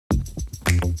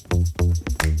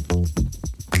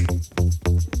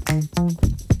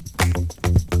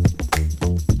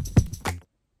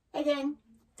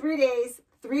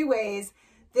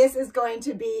going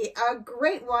to be a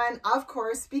great one, of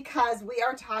course, because we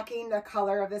are talking the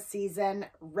color of the season,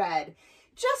 red.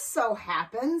 Just so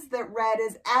happens that red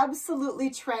is absolutely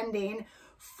trending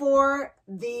for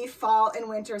the fall and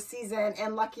winter season.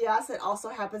 And lucky us, it also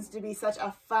happens to be such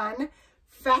a fun,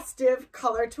 festive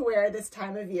color to wear this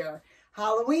time of year.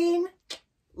 Halloween,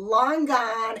 long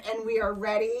gone, and we are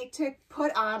ready to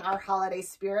put on our holiday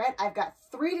spirit. I've got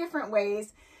 3 different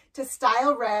ways to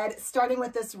style red, starting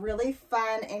with this really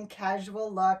fun and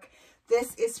casual look.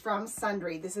 This is from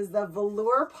Sundry. This is the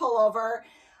velour pullover.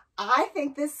 I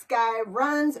think this guy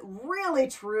runs really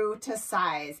true to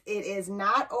size. It is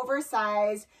not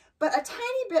oversized, but a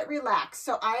tiny bit relaxed.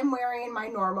 So I'm wearing my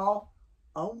normal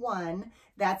a 1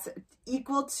 that's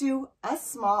equal to a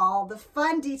small. The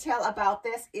fun detail about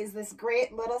this is this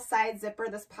great little side zipper,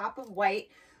 this pop of white,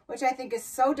 which I think is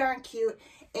so darn cute.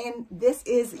 And this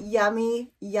is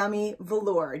yummy, yummy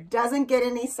velour. Doesn't get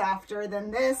any softer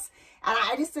than this. And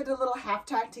I just did a little half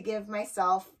tuck to give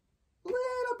myself a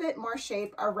little bit more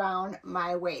shape around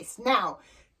my waist. Now,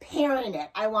 pairing it,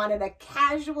 I wanted a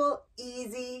casual,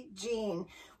 easy jean.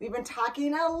 We've been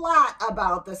talking a lot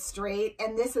about the straight,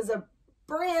 and this is a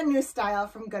brand new style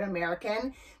from Good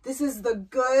American. This is the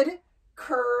Good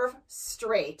Curve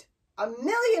Straight. A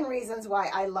million reasons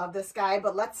why I love this guy,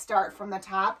 but let's start from the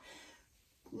top.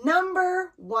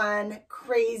 Number 1,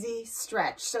 crazy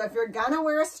stretch. So if you're gonna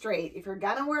wear a straight, if you're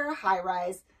gonna wear a high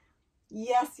rise,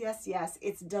 yes, yes, yes,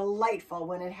 it's delightful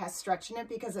when it has stretch in it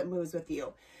because it moves with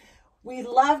you. We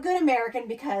love Good American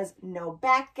because no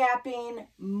back gapping,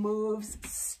 moves,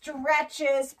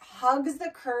 stretches, hugs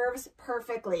the curves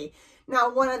perfectly.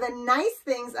 Now, one of the nice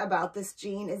things about this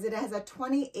jean is it has a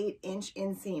 28-inch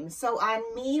inseam. So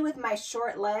on me with my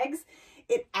short legs,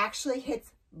 it actually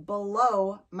hits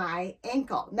below my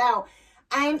ankle. Now,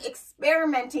 I'm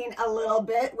experimenting a little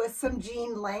bit with some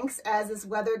jean lengths as this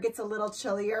weather gets a little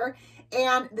chillier,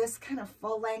 and this kind of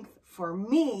full length for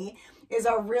me is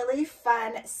a really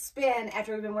fun spin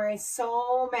after we've been wearing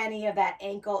so many of that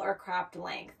ankle or cropped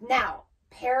length. Now,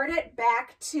 paired it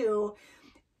back to,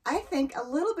 I think, a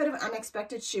little bit of an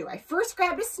unexpected shoe. I first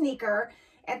grabbed a sneaker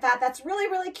and thought that's really,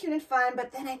 really cute and fun,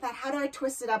 but then I thought, how do I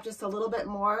twist it up just a little bit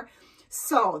more?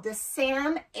 So the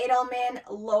Sam Edelman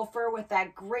loafer with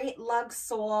that great lug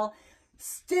sole,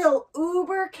 still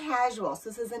uber casual. So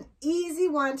this is an easy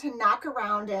one to knock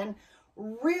around in,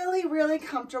 really, really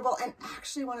comfortable. And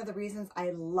actually one of the reasons I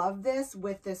love this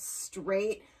with this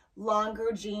straight,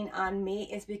 longer jean on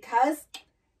me is because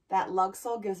that lug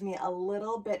sole gives me a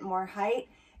little bit more height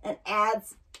and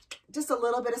adds just a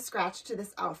little bit of scratch to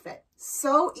this outfit.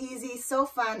 So easy, so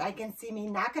fun. I can see me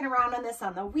knocking around on this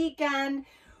on the weekend.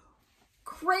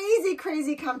 Crazy,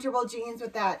 crazy comfortable jeans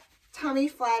with that tummy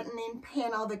flattening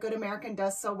panel that Good American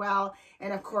does so well.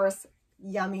 And of course,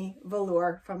 yummy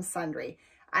velour from Sundry.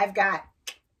 I've got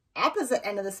opposite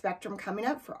end of the spectrum coming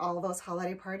up for all those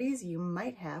holiday parties you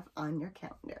might have on your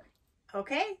calendar.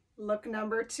 Okay, look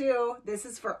number 2. This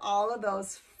is for all of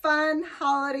those fun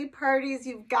holiday parties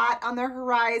you've got on the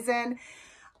horizon.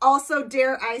 Also,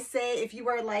 dare I say, if you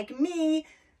are like me,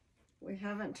 we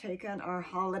haven't taken our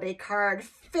holiday card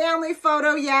family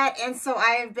photo yet, and so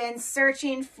I've been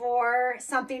searching for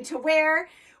something to wear.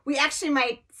 We actually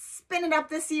might spin it up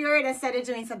this year, and instead of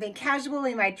doing something casual,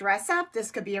 we might dress up.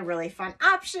 This could be a really fun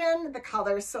option. The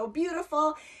color is so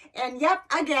beautiful. And yep,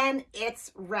 again,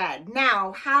 it's red.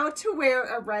 Now, how to wear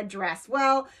a red dress?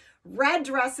 Well, red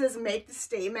dresses make the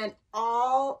statement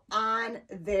all on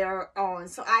their own.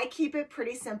 So I keep it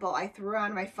pretty simple. I threw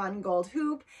on my fun gold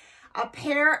hoop, a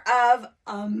pair of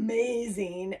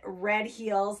amazing red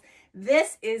heels.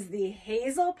 This is the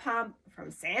Hazel Pump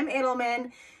from Sam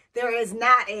Edelman. There is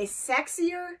not a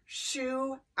sexier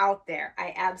shoe out there.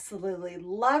 I absolutely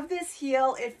love this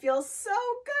heel. It feels so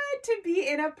good to be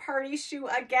in a party shoe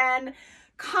again.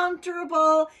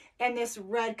 Comfortable, and this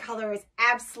red color is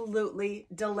absolutely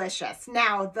delicious.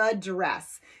 Now, the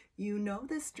dress. You know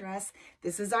this dress.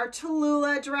 This is our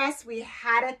Tallulah dress. We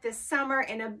had it this summer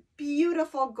in a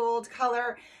beautiful gold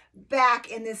color,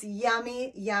 back in this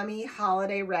yummy, yummy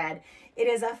holiday red. It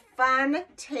is a fun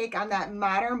take on that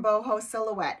modern boho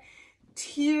silhouette.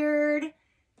 Tiered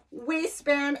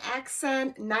waistband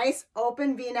accent, nice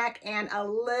open v-neck, and a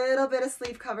little bit of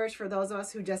sleeve coverage for those of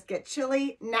us who just get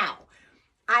chilly. Now,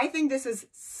 I think this is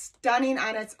stunning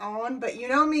on its own, but you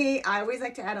know me, I always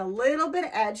like to add a little bit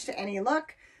of edge to any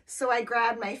look. So I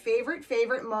grabbed my favorite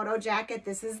moto jacket.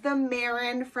 This is the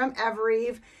Marin from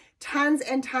Evereve. Tons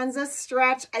and tons of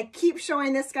stretch. I keep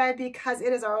showing this guy because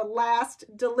it is our last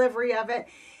delivery of it,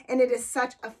 and it is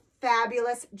such a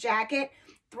fabulous jacket.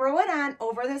 Throw it on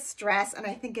over this dress, and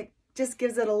I think it just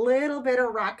gives it a little bit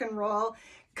of rock and roll.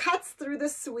 cuts through the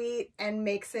sweet and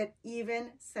makes it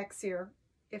even sexier,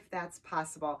 if that's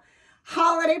possible.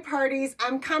 Holiday parties,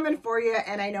 I'm coming for you,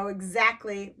 and I know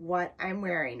exactly what I'm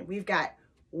wearing. We've got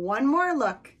one more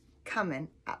look coming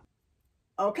up.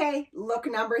 Okay, look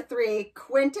number 3,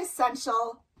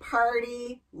 quintessential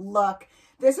party look.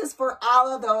 This is for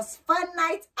all of those fun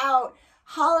nights out,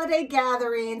 holiday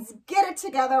gatherings, get it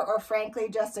together, or frankly,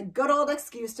 just a good old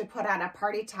excuse to put on a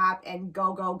party top and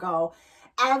go, go, go.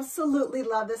 Absolutely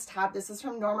love this top. This is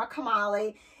from Norma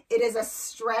Kamali. It is a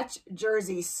stretch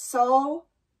jersey, so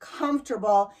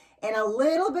comfortable, and a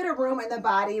little bit of room in the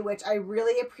body, which I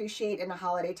really appreciate in a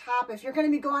holiday top. If you're going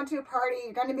to be going to a party,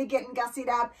 you're going to be getting gussied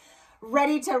up,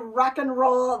 ready to rock and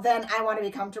roll, then I want to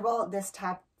be comfortable. This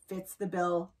top fits the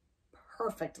bill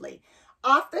perfectly.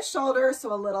 Off the shoulder,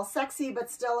 so a little sexy, but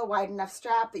still a wide enough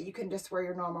strap that you can just wear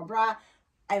your normal bra.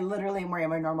 I literally am wearing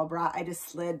my normal bra. I just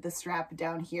slid the strap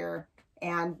down here,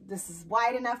 and this is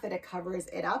wide enough that it covers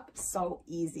it up, so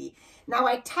easy. Now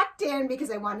I tucked in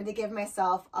because I wanted to give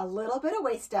myself a little bit of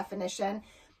waist definition,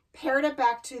 paired it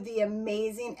back to the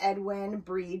amazing Edwin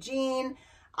Brie jean.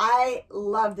 I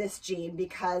love this jean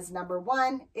because number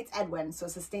 1, it's Edwin, so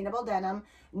sustainable denim.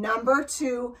 Number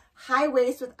 2, high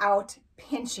waist without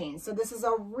pinching. So this is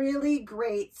a really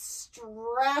great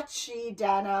stretchy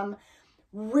denim,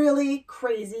 really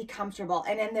crazy comfortable.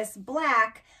 And in this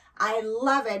black, I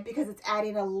love it because it's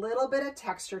adding a little bit of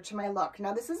texture to my look.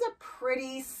 Now this is a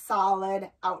pretty solid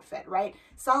outfit, right?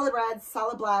 Solid red,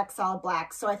 solid black, solid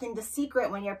black. So I think the secret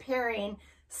when you're pairing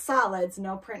solids,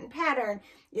 no print and pattern,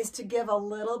 is to give a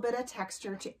little bit of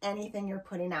texture to anything you're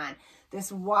putting on. This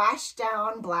washed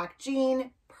down black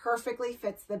jean perfectly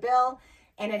fits the bill,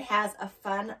 and it has a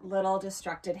fun little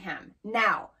destructed hem.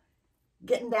 Now,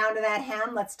 getting down to that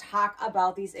hem, let's talk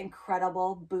about these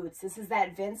incredible boots. This is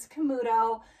that Vince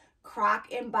Camuto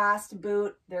croc embossed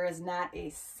boot. There is not a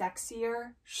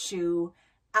sexier shoe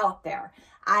out there.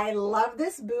 I love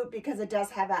this boot because it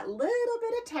does have that little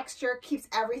bit of texture, keeps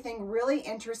everything really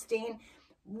interesting,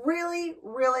 really,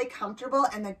 really comfortable.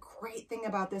 And the great thing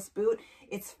about this boot,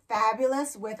 it's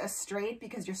fabulous with a straight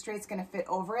because your straight's going to fit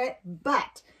over it.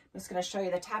 But I'm just going to show you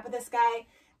the top of this guy.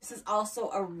 This is also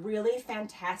a really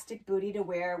fantastic bootie to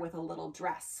wear with a little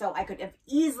dress. So I could have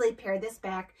easily paired this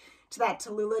back to that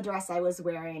Tallulah dress I was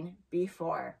wearing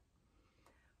before.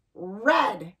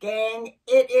 Red, gang,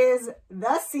 it is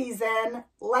the season.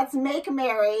 Let's make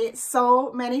merry.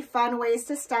 So many fun ways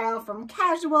to style, from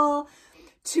casual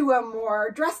to a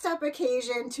more dressed up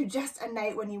occasion to just a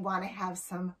night when you want to have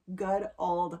some good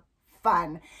old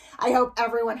fun. I hope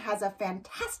everyone has a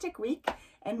fantastic week,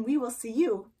 and we will see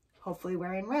you hopefully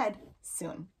wearing red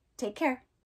soon. Take care.